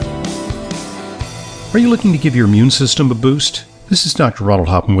Are you looking to give your immune system a boost? This is Dr. Ronald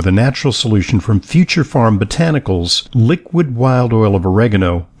Hoffman with a natural solution from Future Farm Botanicals, liquid wild oil of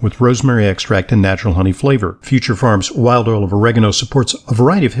oregano with rosemary extract and natural honey flavor. Future Farm's wild oil of oregano supports a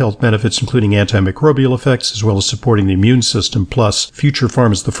variety of health benefits, including antimicrobial effects, as well as supporting the immune system. Plus, Future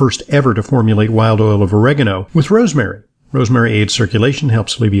Farm is the first ever to formulate wild oil of oregano with rosemary. Rosemary aids circulation,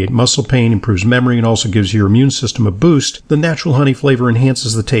 helps alleviate muscle pain, improves memory, and also gives your immune system a boost. The natural honey flavor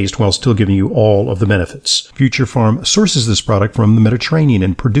enhances the taste while still giving you all of the benefits. Future Farm sources this product from the Mediterranean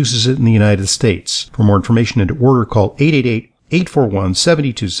and produces it in the United States. For more information and to order, call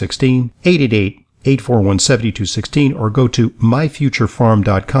 888-841-7216, 888-841-7216, or go to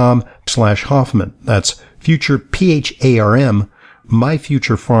myfuturefarm.com/Hoffman. That's future, P-H-A-R-M,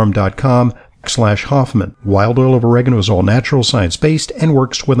 myfuturefarm.com/Hoffman. Wild oil of oregano is all natural, science-based, and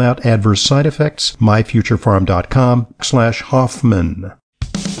works without adverse side effects. myfuturefarm.com/Hoffman.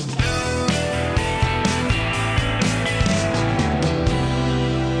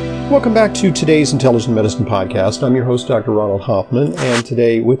 Welcome back to today's Intelligent Medicine Podcast. I'm your host, Dr. Ronald Hoffman, and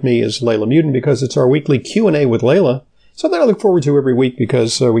today with me is Leyla Mutin because it's our weekly Q&A with Leyla. Something I look forward to every week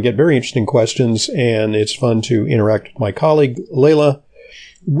because we get very interesting questions, and it's fun to interact with my colleague, Leyla.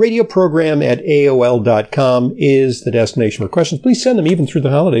 Radio program at AOL.com is the destination for questions. Please send them even through the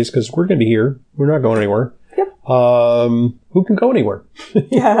holidays because we're going to be here. We're not going anywhere. Yep. Who can go anywhere?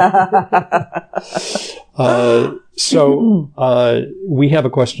 So we have a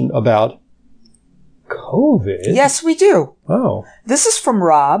question about COVID. Yes, we do. Oh. This is from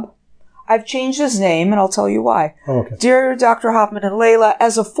Rob. I've changed his name, and I'll tell you why. Oh, okay. Dear Dr. Hoffman and Leyla,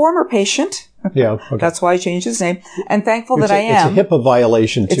 as a former patient, yeah, okay. That's why I changed his name, and thankful that I am. It's a HIPAA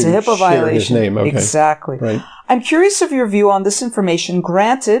violation to share his name. Okay. Exactly. Right. I'm curious of your view on this information.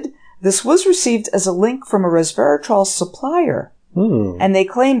 Granted, this was received as a link from a resveratrol supplier, and they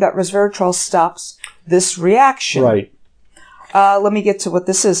claim that resveratrol stops this reaction. Right. Let me get to what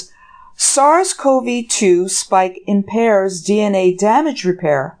this is. SARS-CoV-2 spike impairs DNA damage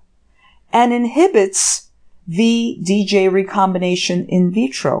repair and inhibits VDJ recombination in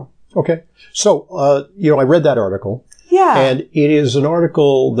vitro. Okay. So, I read that article. Yeah. And it is an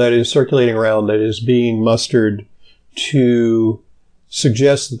article that is circulating around that is being mustered to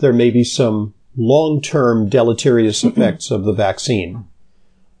suggest that there may be some long-term deleterious effects of the vaccine.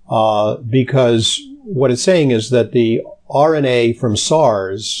 Because what it's saying is that the RNA from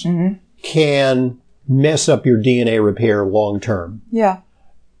SARS can mess up your DNA repair long-term. Yeah.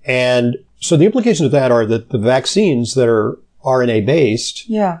 And so the implications of that are that the vaccines that are RNA-based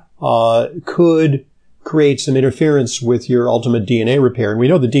could create some interference with your ultimate DNA repair. And we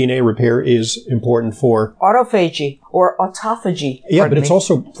know the DNA repair is important for autophagy or autophagy. Yeah, but it's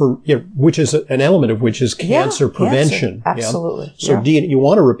also for, which is an element of which is cancer prevention. Cancer. Absolutely. Yeah? So you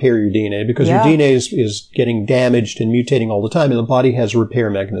want to repair your DNA because your DNA is getting damaged and mutating all the time, and the body has a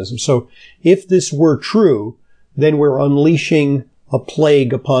repair mechanism. So if this were true, then we're unleashing a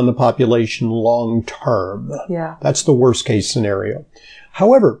plague upon the population long term. Yeah. That's the worst case scenario.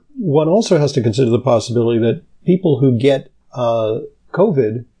 However, one also has to consider the possibility that people who get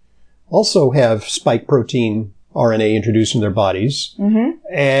COVID also have spike protein RNA introduced in their bodies,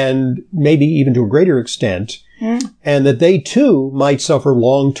 and maybe even to a greater extent, and that they too might suffer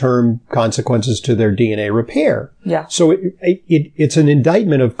long-term consequences to their DNA repair. Yeah. So it's an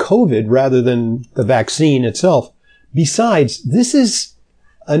indictment of COVID rather than the vaccine itself. Besides, this is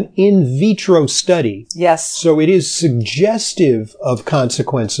an in vitro study. Yes. So it is suggestive of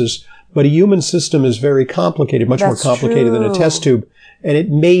consequences, but a human system is very complicated, much more complicated than a test tube. And it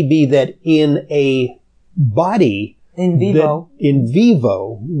may be that in a body, in vivo,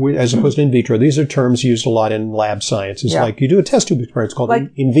 as opposed to in vitro, these are terms used a lot in lab science. It's like you do a test tube experiment, it's called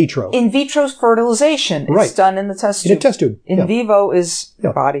in vitro. In vitro fertilization is done in the test tube. In a test tube. In vivo is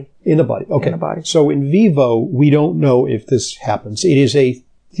body. In the body. Okay. In the body. So in vivo, we don't know if this happens. It is a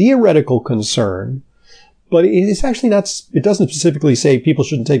theoretical concern, but it is actually not, it doesn't specifically say people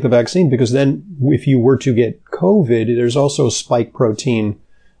shouldn't take the vaccine, because then if you were to get COVID, there's also a spike protein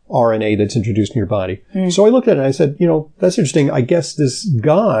RNA that's introduced in your body. So I looked at it and I said, that's interesting. I guess this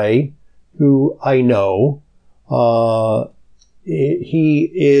guy who I know,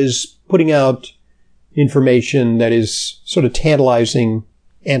 he is putting out information that is sort of tantalizing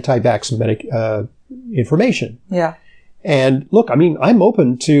anti-vax information. Yeah. And look, I'm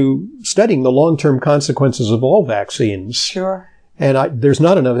open to studying the long-term consequences of all vaccines. Sure. And there's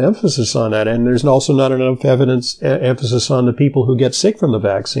not enough emphasis on that. And there's also not enough emphasis on the people who get sick from the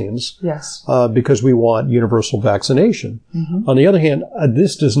vaccines. Yes. Because we want universal vaccination. On the other hand,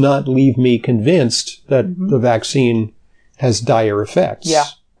 this does not leave me convinced that the vaccine has dire effects. Yeah.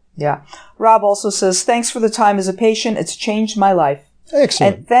 Yeah. Rob also says, thanks for the time as a patient. It's changed my life.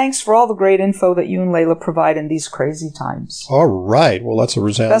 Excellent. And thanks for all the great info that you and Leyla provide in these crazy times. All right. Well, that's a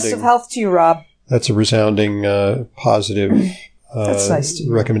resounding... Best of health to you, Rob. That's a resounding positive That's nice to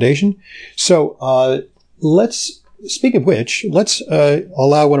hear. recommendation. So speak of which, let's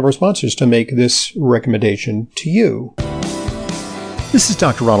allow one of our sponsors to make this recommendation to you. This is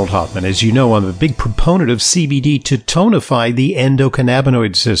Dr. Ronald Hoffman. As you know, I'm a big proponent of CBD to tonify the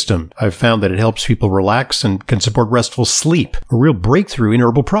endocannabinoid system. I've found that it helps people relax and can support restful sleep, a real breakthrough in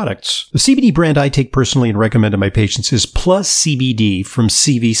herbal products. The CBD brand I take personally and recommend to my patients is Plus CBD from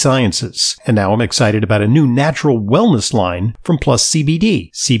CV Sciences. And now I'm excited about a new natural wellness line from Plus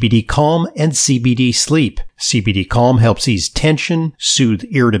CBD, CBD Calm and CBD Sleep. CBD Calm helps ease tension, soothe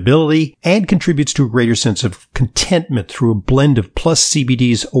irritability, and contributes to a greater sense of contentment through a blend of Plus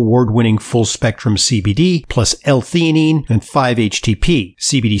CBD's award-winning full-spectrum CBD, plus L-theanine and 5-HTP.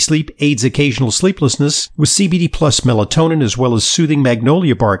 CBD Sleep aids occasional sleeplessness with CBD plus melatonin as well as soothing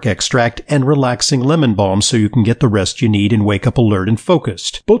magnolia bark extract and relaxing lemon balm so you can get the rest you need and wake up alert and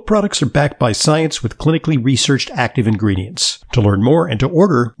focused. Both products are backed by science with clinically researched active ingredients. To learn more and to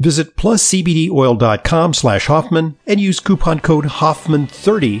order, visit pluscbdoil.com/Hoffman and use coupon code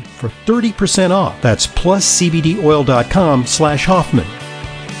Hoffman30 for 30% off. That's pluscbdoil.com/Hoffman.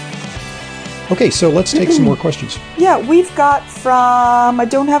 Okay, so let's take some more questions. Yeah, we've got from, I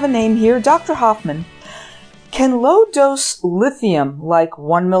don't have a name here, Dr. Hoffman. Can low-dose lithium, like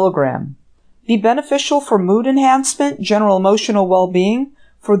 1 milligram, be beneficial for mood enhancement, general emotional well-being,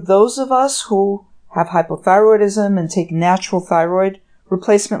 for those of us who have hypothyroidism and take natural thyroid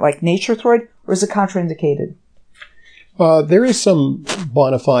replacement like Nature-Throid, or is it contraindicated? There is some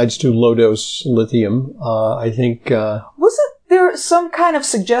bona fides to low-dose lithium. I think... Wasn't there some kind of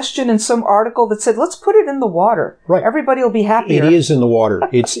suggestion in some article that said, let's put it in the water? Right. Everybody will be happier. It is in the water.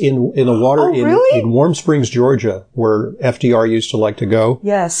 It's in the water really? in Warm Springs, Georgia, where FDR used to like to go.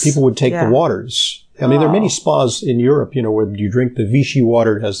 Yes. People would take the waters. I mean, there are many spas in Europe, where you drink the Vichy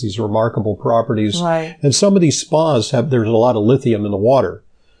water. It has these remarkable properties. Right. And some of these spas there's a lot of lithium in the water.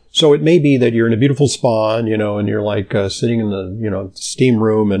 So it may be that you're in a beautiful spa and, and you're like sitting in the, steam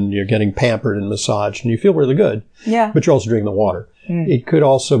room and you're getting pampered and massaged and you feel really good. Yeah. But you're also drinking the water. It could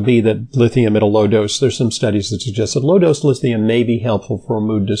also be that lithium at a low dose, there's some studies that suggest that low dose lithium may be helpful for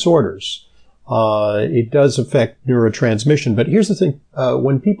mood disorders. It does affect neurotransmission. But here's the thing.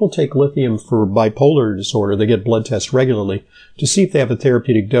 When people take lithium for bipolar disorder, they get blood tests regularly to see if they have a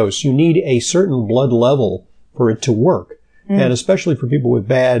therapeutic dose. You need a certain blood level for it to work. And especially for people with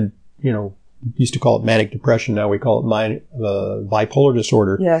bad, used to call it manic depression. Now we call it bipolar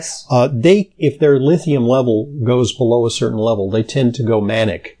disorder. Yes. If their lithium level goes below a certain level, they tend to go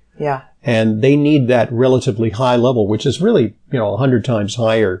manic. Yeah. And they need that relatively high level, which is really, 100 times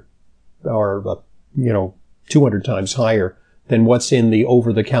higher or, 200 times higher than what's in the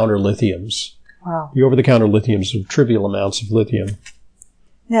over-the-counter lithiums. Wow. The over-the-counter lithiums are trivial amounts of lithium.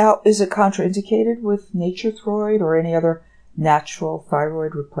 Now, is it contraindicated with Nature-Throid or any other natural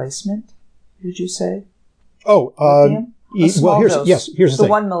thyroid replacement, would you say? Oh, lithium? here's the thing.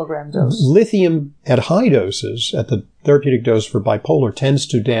 1 milligram dose. Lithium at high doses, at the therapeutic dose for bipolar, tends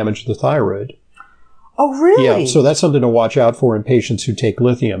to damage the thyroid. Oh, really? Yeah, so that's something to watch out for in patients who take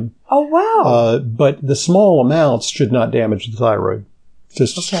lithium. Oh, wow. But the small amounts should not damage the thyroid.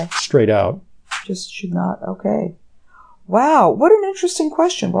 Just straight out. Just should not. Okay. Wow, what an interesting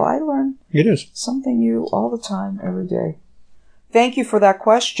question. Well, I learn something new all the time, every day. Thank you for that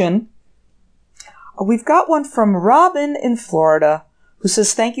question. We've got one from Robin in Florida, who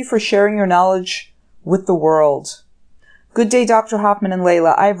says, thank you for sharing your knowledge with the world. Good day, Dr. Hoffman and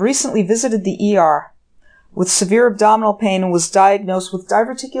Leyla. I have recently visited the ER with severe abdominal pain and was diagnosed with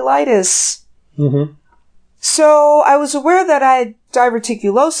diverticulitis. Mm-hmm. So I was aware that I had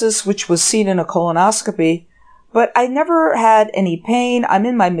diverticulosis, which was seen in a colonoscopy, but I never had any pain. I'm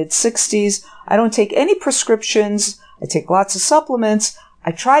in my mid-60s. I don't take any prescriptions. I take lots of supplements.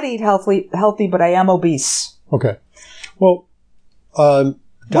 I try to eat healthy, but I am obese. Okay. Well,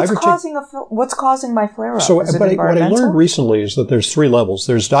 what's causing my flare-up? So, is it what I environmental? learned recently is that there's 3 levels.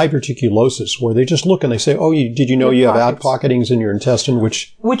 There's diverticulosis, where they just look and they say, "Oh, did you know you have outpocketings in your intestine?"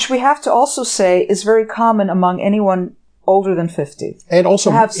 Which we have to also say is very common among anyone older than 50, and also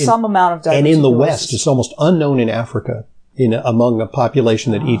to have some amount of diverticulosis. And in the West, it's almost unknown in Africa, among a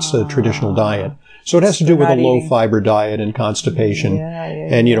population that eats a traditional diet. So it has to do with a low-fiber diet and constipation.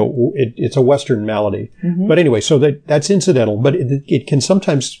 And, it's a Western malady. Mm-hmm. But anyway, so that's incidental. But it can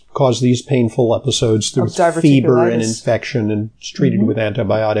sometimes cause these painful episodes through fever and infection and it's treated with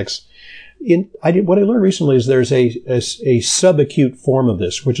antibiotics. what I learned recently is there's a subacute form of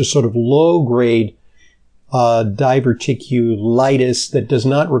this, which is sort of low-grade diverticulitis that does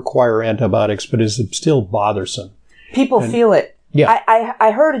not require antibiotics, but is still bothersome. People feel it. Yeah.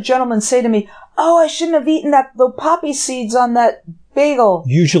 I heard a gentleman say to me, "Oh, I shouldn't have eaten the poppy seeds on that bagel."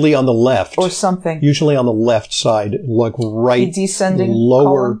 Usually on the left. Or something. Usually on the left side, like right. The descending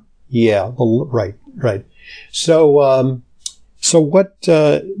lower. column? Yeah, right. So what,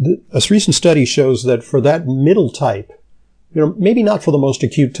 a recent study shows that for that middle type, maybe not for the most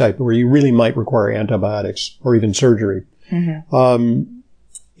acute type where you really might require antibiotics or even surgery, you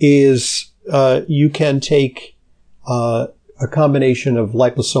can take, a combination of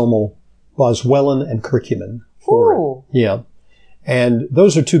liposomal boswellia and curcumin for it. Yeah. And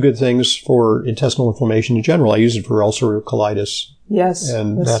those are two good things for intestinal inflammation in general. I use it for ulcerative colitis. Yes.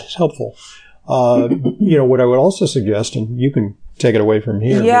 And that is helpful. What I would also suggest, and you can take it away from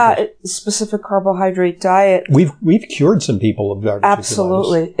here. Yeah, specific carbohydrate diet. We've cured some people of diverticulitis.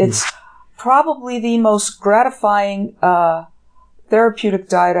 Absolutely. It's probably the most gratifying therapeutic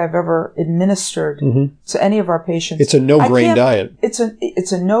diet I've ever administered to any of our patients. It's a no-grain diet. It's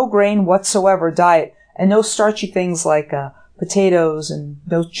a no-grain whatsoever diet, and no starchy things like potatoes, and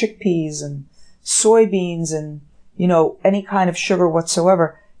no chickpeas and soybeans, and any kind of sugar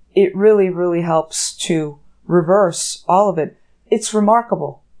whatsoever. It really, really helps to reverse all of it. It's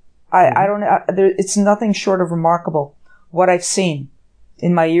remarkable. It's nothing short of remarkable what I've seen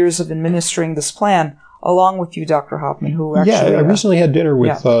in my years of administering this plan, along with you, Dr. Hoffman, who actually... Yeah, I recently had dinner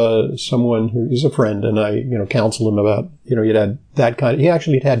with someone who is a friend, and I, counseled him about, he'd had that kind of... He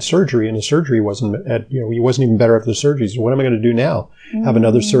actually had surgery, and the surgery wasn't he wasn't even better after the surgery. So what am I going to do now? Have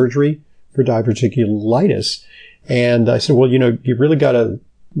another surgery for diverticulitis? And I said, well, you really got to...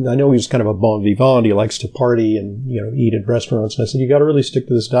 I know he's kind of a bon vivant. He likes to party and, eat at restaurants. And I said, you got to really stick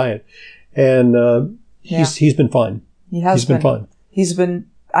to this diet. And he's been fine. He's been fine. He's been,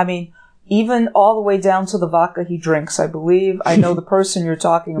 even all the way down to the vodka he drinks, I believe. I know the person you're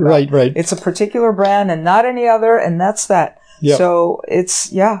talking about. Right. It's a particular brand and not any other, and that's that. Yep. So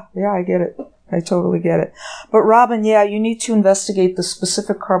it's, I get it. I totally get it. But Robin, you need to investigate the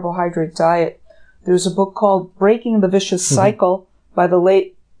specific carbohydrate diet. There's a book called Breaking the Vicious Cycle by the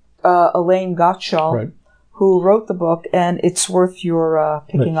late Elaine Gottschall, who wrote the book, and it's worth your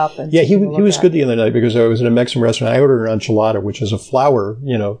picking up. And he was good the other night because I was at a Mexican restaurant. I ordered an enchilada, which is a flour,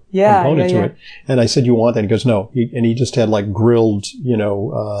 component to it. And I said, "You want that?" And he goes, "No." He just had like grilled,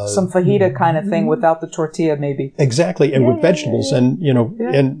 some fajita kind of thing without the tortilla, maybe. Exactly, and with vegetables, and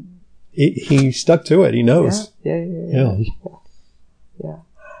and he stuck to it. He knows. Yeah.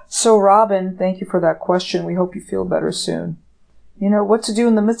 So, Robin, thank you for that question. We hope you feel better soon. What to do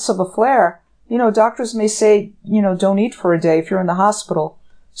in the midst of a flare. Doctors may say, don't eat for a day. If you're in the hospital,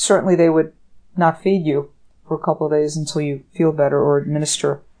 certainly they would not feed you for a couple of days until you feel better or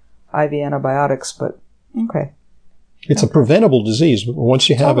administer IV antibiotics. But, okay. It's a preventable disease. But once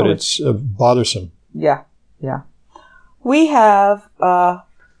you have it, it's bothersome. Yeah. We have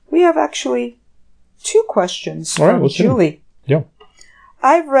actually 2 questions from Julie. Yeah.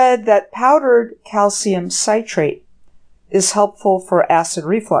 I've read that powdered calcium citrate is helpful for acid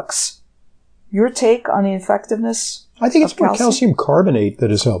reflux. Your take on the effectiveness? I think it's more calcium carbonate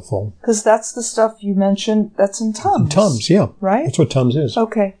that is helpful. Because that's the stuff you mentioned that's in Tums. Tums, yeah. Right? That's what Tums is.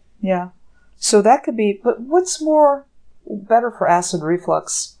 Okay, yeah. So that could be, but what's better for acid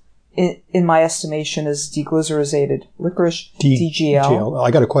reflux, in my estimation, is deglycerizated licorice, DGL.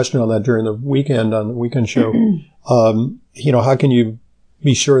 I got a question on that during the weekend, on the weekend show. How can you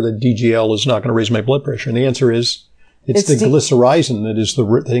be sure that DGL is not going to raise my blood pressure? And the answer is, it's the glycyrrhizin that is the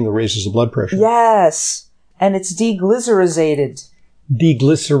thing that raises the blood pressure. Yes. And it's deglycerizated.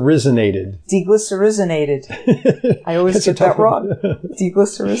 Deglycerinated. I always get that wrong.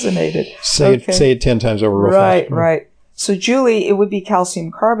 Deglycerinated. Say it 10 times over real fast. Right. So, Julie, it would be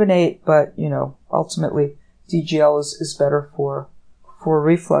calcium carbonate, but, ultimately, DGL is better for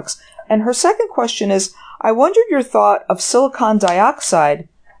reflux. And her second question is, I wondered your thought of silicon dioxide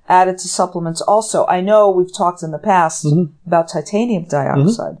added to supplements also. I know we've talked in the past about titanium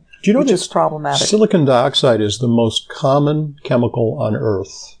dioxide, Do you know which is problematic. Silicon dioxide is the most common chemical on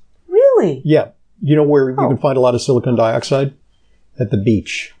Earth. Really? Yeah. You know where you can find a lot of silicon dioxide? At the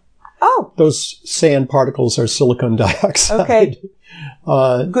beach. Oh. Those sand particles are silicon dioxide. Okay.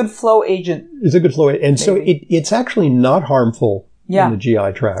 Good flow agent. It's a good flow agent. And so it's actually not harmful in the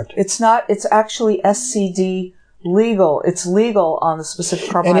GI tract. It's not. It's actually SCD legal. It's legal on the specific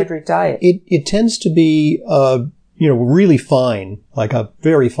carbohydrate diet. It tends to be, really fine, like a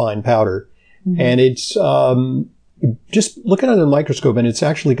very fine powder. And it's, just look at it under the microscope, and it's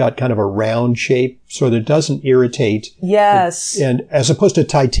actually got kind of a round shape so that it doesn't irritate. Yes. And as opposed to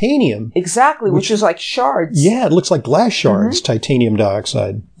titanium. Exactly, which is like shards. Yeah, it looks like glass shards, titanium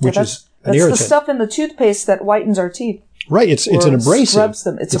dioxide, which is an irritant. That's the stuff in the toothpaste that whitens our teeth. Right, it's an abrasive. Scrubs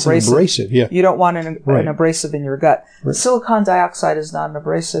them. It's abrasive. An abrasive, yeah. You don't want an abrasive in your gut. Right. Silicon dioxide is not an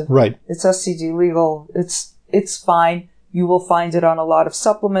abrasive. Right. It's STD legal. It's fine. You will find it on a lot of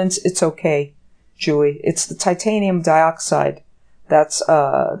supplements. It's okay, Julie. It's the titanium dioxide that's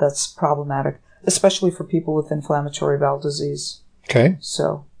problematic, especially for people with inflammatory bowel disease. Okay.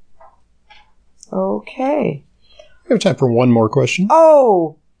 So, okay. We have time for one more question.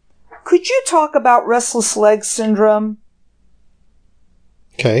 Oh, could you talk about restless leg syndrome?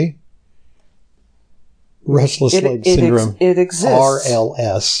 Okay. Restless leg syndrome. It exists.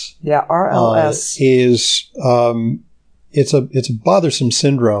 RLS. Yeah, RLS is it's a bothersome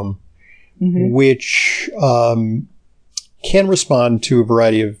syndrome, which can respond to a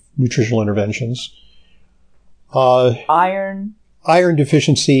variety of nutritional interventions. Iron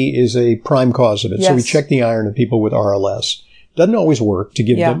deficiency is a prime cause of it. Yes. So we check the iron in people with RLS. Doesn't always work to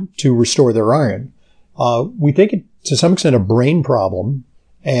give them to restore their iron. We think it to some extent a brain problem.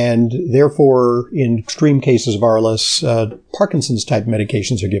 And therefore, in extreme cases of RLS, Parkinson's type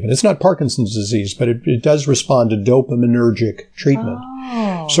medications are given. It's not Parkinson's disease, but it does respond to dopaminergic treatment.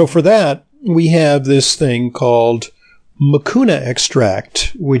 Oh. So for that, we have this thing called mucuna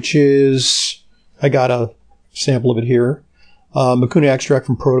extract, which is, I got a sample of it here. Mucuna extract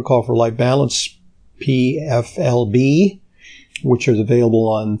from Protocol for Life Balance, PFLB, which is available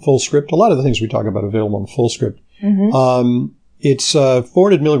on FullScript. A lot of the things we talk about are available on FullScript. It's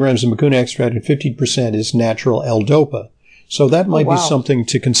 400 milligrams of mucuna extract and 50% is natural L-DOPA. So that might be something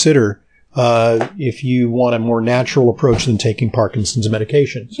to consider if you want a more natural approach than taking Parkinson's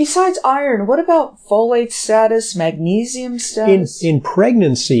medications. Besides iron, what about folate status, magnesium status? In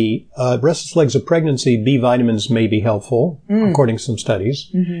pregnancy, restless legs of pregnancy, B vitamins may be helpful, according to some studies.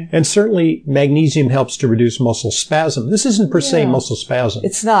 And certainly magnesium helps to reduce muscle spasm. This isn't per se muscle spasm.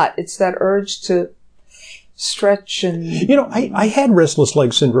 It's not. It's that urge to stretch and... You know, I had restless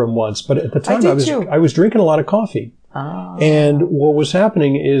leg syndrome once, but at the time I was drinking a lot of coffee. Oh. And what was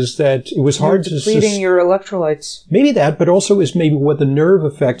happening is that it was hard to... depleting your electrolytes. Maybe that, but also is maybe what the nerve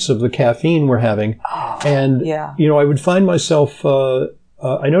effects of the caffeine were having. Oh, and, you know, I would find myself...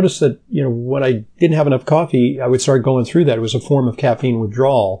 I noticed that, you know, when I didn't have enough coffee, I would start going through that. It was a form of caffeine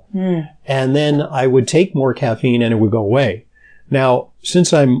withdrawal. And then I would take more caffeine and it would go away. Now,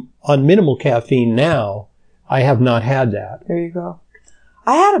 since I'm on minimal caffeine now, I have not had that. There you go.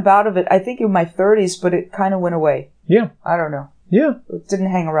 I had a bout of it, I think in my 30s, but it kind of went away. Yeah. I don't know. Yeah. It didn't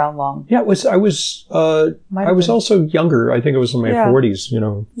hang around long. Yeah, I was also younger. I think I was in my 40s, you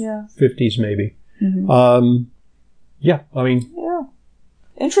know, 50s maybe. Yeah, I mean. Yeah.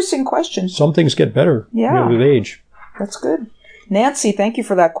 Interesting question. Some things get better with age. That's good. Nancy, thank you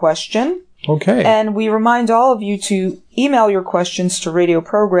for that question. Okay. And we remind all of you to email your questions to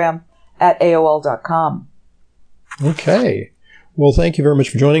radioprogram@aol.com. Okay. Well, thank you very much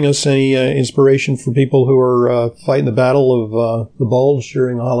for joining us. Any inspiration for people who are fighting the battle of the bulge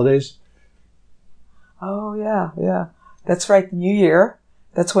during the holidays? Oh, yeah. That's right, the New Year.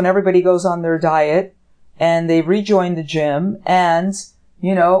 That's when everybody goes on their diet, and they rejoin the gym, and,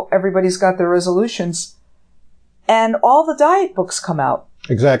 you know, everybody's got their resolutions. And all the diet books come out.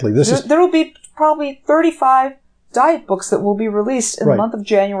 Exactly. There will be probably 35 diet books that will be released in the month of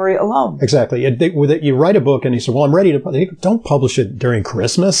January alone. Exactly. You write a book and you say, well, I'm ready to... Don't publish it during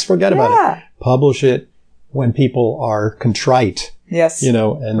Christmas. Forget about it. Publish it when people are contrite. Yes. You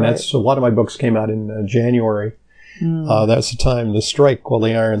know, and that's... A lot of my books came out in January. That's the time to strike while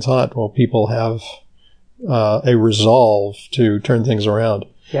the iron's hot, while people have a resolve to turn things around.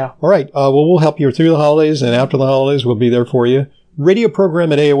 Yeah. All right. Well, we'll help you through the holidays, and after the holidays, we'll be there for you.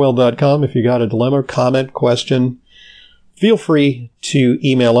 Radioprogram@AOL.com. If you got a dilemma, comment, question, feel free to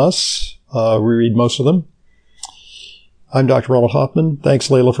email us. We read most of them. I'm Dr. Ronald Hoffman. Thanks,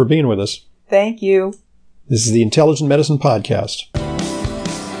 Leyla, for being with us. Thank you. This is the Intelligent Medicine Podcast.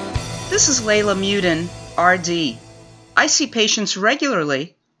 This is Leyla Muden, RD. I see patients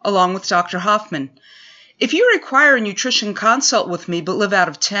regularly, along with Dr. Hoffman. If you require a nutrition consult with me but live out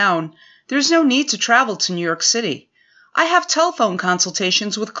of town, there's no need to travel to New York City. I have telephone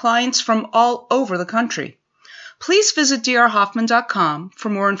consultations with clients from all over the country. Please visit drhoffman.com for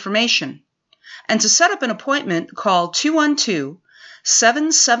more information. And to set up an appointment, call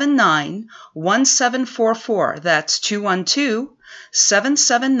 212-779-1744. That's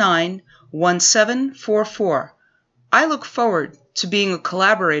 212-779-1744. I look forward to being a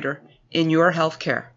collaborator in your healthcare.